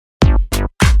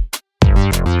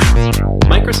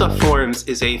Microsoft Forms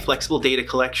is a flexible data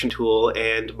collection tool,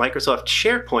 and Microsoft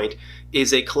SharePoint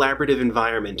is a collaborative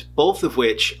environment, both of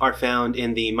which are found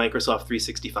in the Microsoft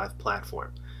 365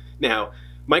 platform. Now,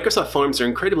 Microsoft Forms are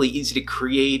incredibly easy to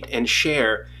create and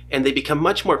share, and they become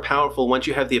much more powerful once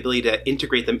you have the ability to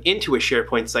integrate them into a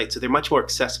SharePoint site, so they're much more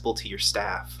accessible to your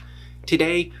staff.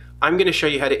 Today, I'm going to show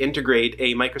you how to integrate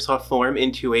a Microsoft form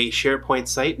into a SharePoint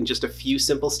site in just a few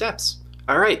simple steps.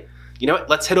 All right, you know what?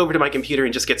 Let's head over to my computer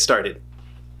and just get started.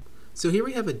 So here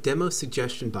we have a demo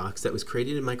suggestion box that was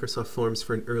created in Microsoft Forms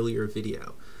for an earlier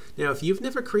video. Now, if you've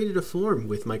never created a form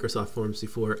with Microsoft Forms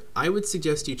before, I would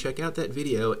suggest you check out that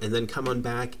video and then come on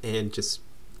back and just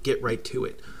get right to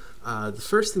it. The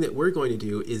first thing that we're going to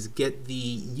do is get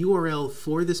the URL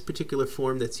for this particular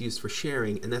form that's used for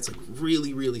sharing, and that's like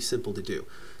really simple to do.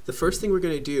 The first thing we're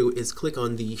going to do is click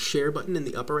on the share button in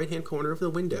the upper right hand corner of the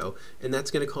window, and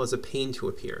that's going to cause a pane to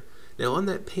appear. Now on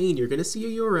that pane, you're going to see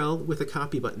a URL with a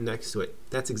copy button next to it.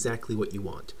 That's exactly what you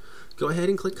want. Go ahead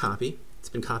and click copy. It's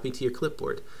been copied to your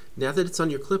clipboard. Now that it's on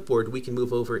your clipboard, we can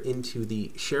move over into the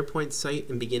SharePoint site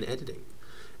and begin editing.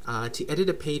 To edit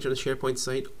a page on a SharePoint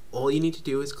site, all you need to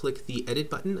do is click the edit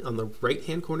button on the right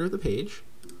hand corner of the page,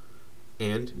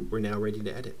 and we're now ready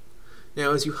to edit.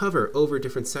 Now as you hover over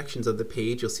different sections of the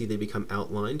page, you'll see they become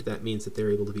outlined. That means that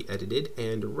they're able to be edited,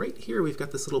 and right here we've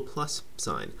got this little plus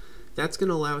sign. That's going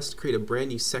to allow us to create a brand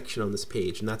new section on this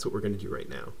page, and that's what we're going to do right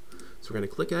now. So we're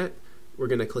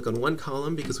going to click on one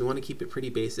column because we want to keep it pretty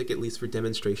basic, at least for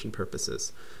demonstration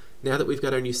purposes. Now that we've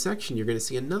got our new section, you're going to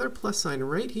see another plus sign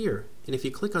right here, and if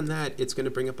you click on that, it's going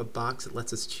to bring up a box that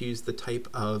lets us choose the type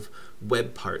of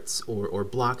web parts or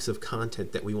blocks of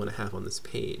content that we want to have on this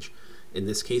page. In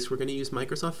this case, we're going to use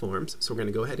Microsoft Forms, so we're going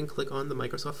to go ahead and click on the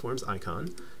Microsoft Forms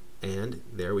icon, and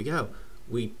there we go.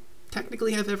 We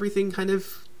technically have everything kind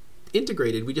of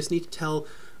integrated. We just need to tell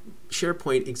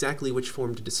SharePoint exactly which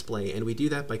form to display, and we do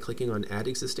that by clicking on Add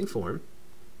Existing Form.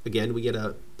 Again, we get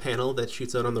a panel that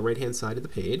shoots out on the right-hand side of the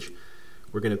page.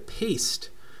 We're going to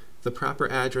paste the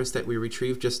proper address that we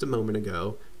retrieved just a moment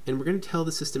ago, and we're going to tell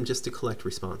the system just to collect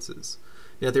responses.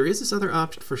 Now, there is this other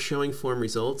option for showing form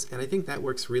results, and I think that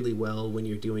works really well when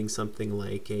you're doing something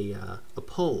like a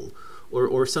poll,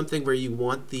 or something where you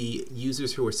want the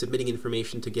users who are submitting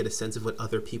information to get a sense of what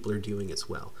other people are doing as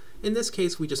well. In this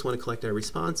case, we just want to collect our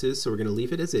responses, so we're going to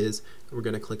leave it as is, and we're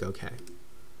going to click OK.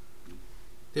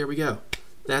 There we go.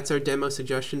 That's our demo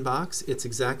suggestion box. It's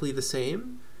exactly the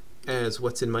same as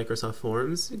what's in Microsoft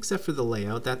Forms, except for the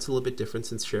layout. That's a little bit different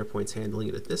since SharePoint's handling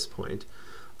it at this point.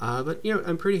 But you know,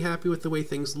 I'm pretty happy with the way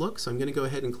things look, so I'm going to go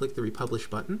ahead and click the Republish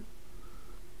button.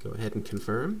 Go ahead and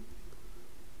confirm.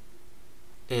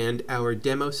 And our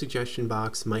demo suggestion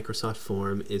box Microsoft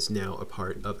form is now a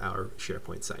part of our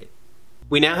SharePoint site.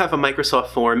 We now have a Microsoft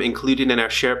form included in our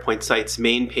SharePoint site's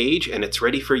main page, and it's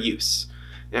ready for use.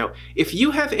 Now, if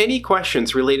you have any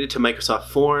questions related to Microsoft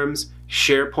Forms,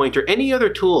 SharePoint, or any other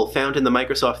tool found in the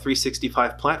Microsoft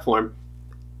 365 platform,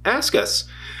 ask us.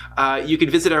 You can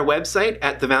visit our website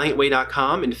at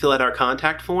thevaliantway.com and fill out our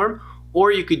contact form,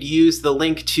 or you could use the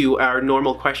link to our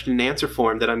normal question and answer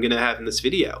form that I'm going to have in this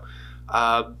video.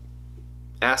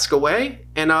 Ask away,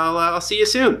 and I'll see you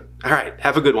soon. All right,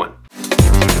 have a good one.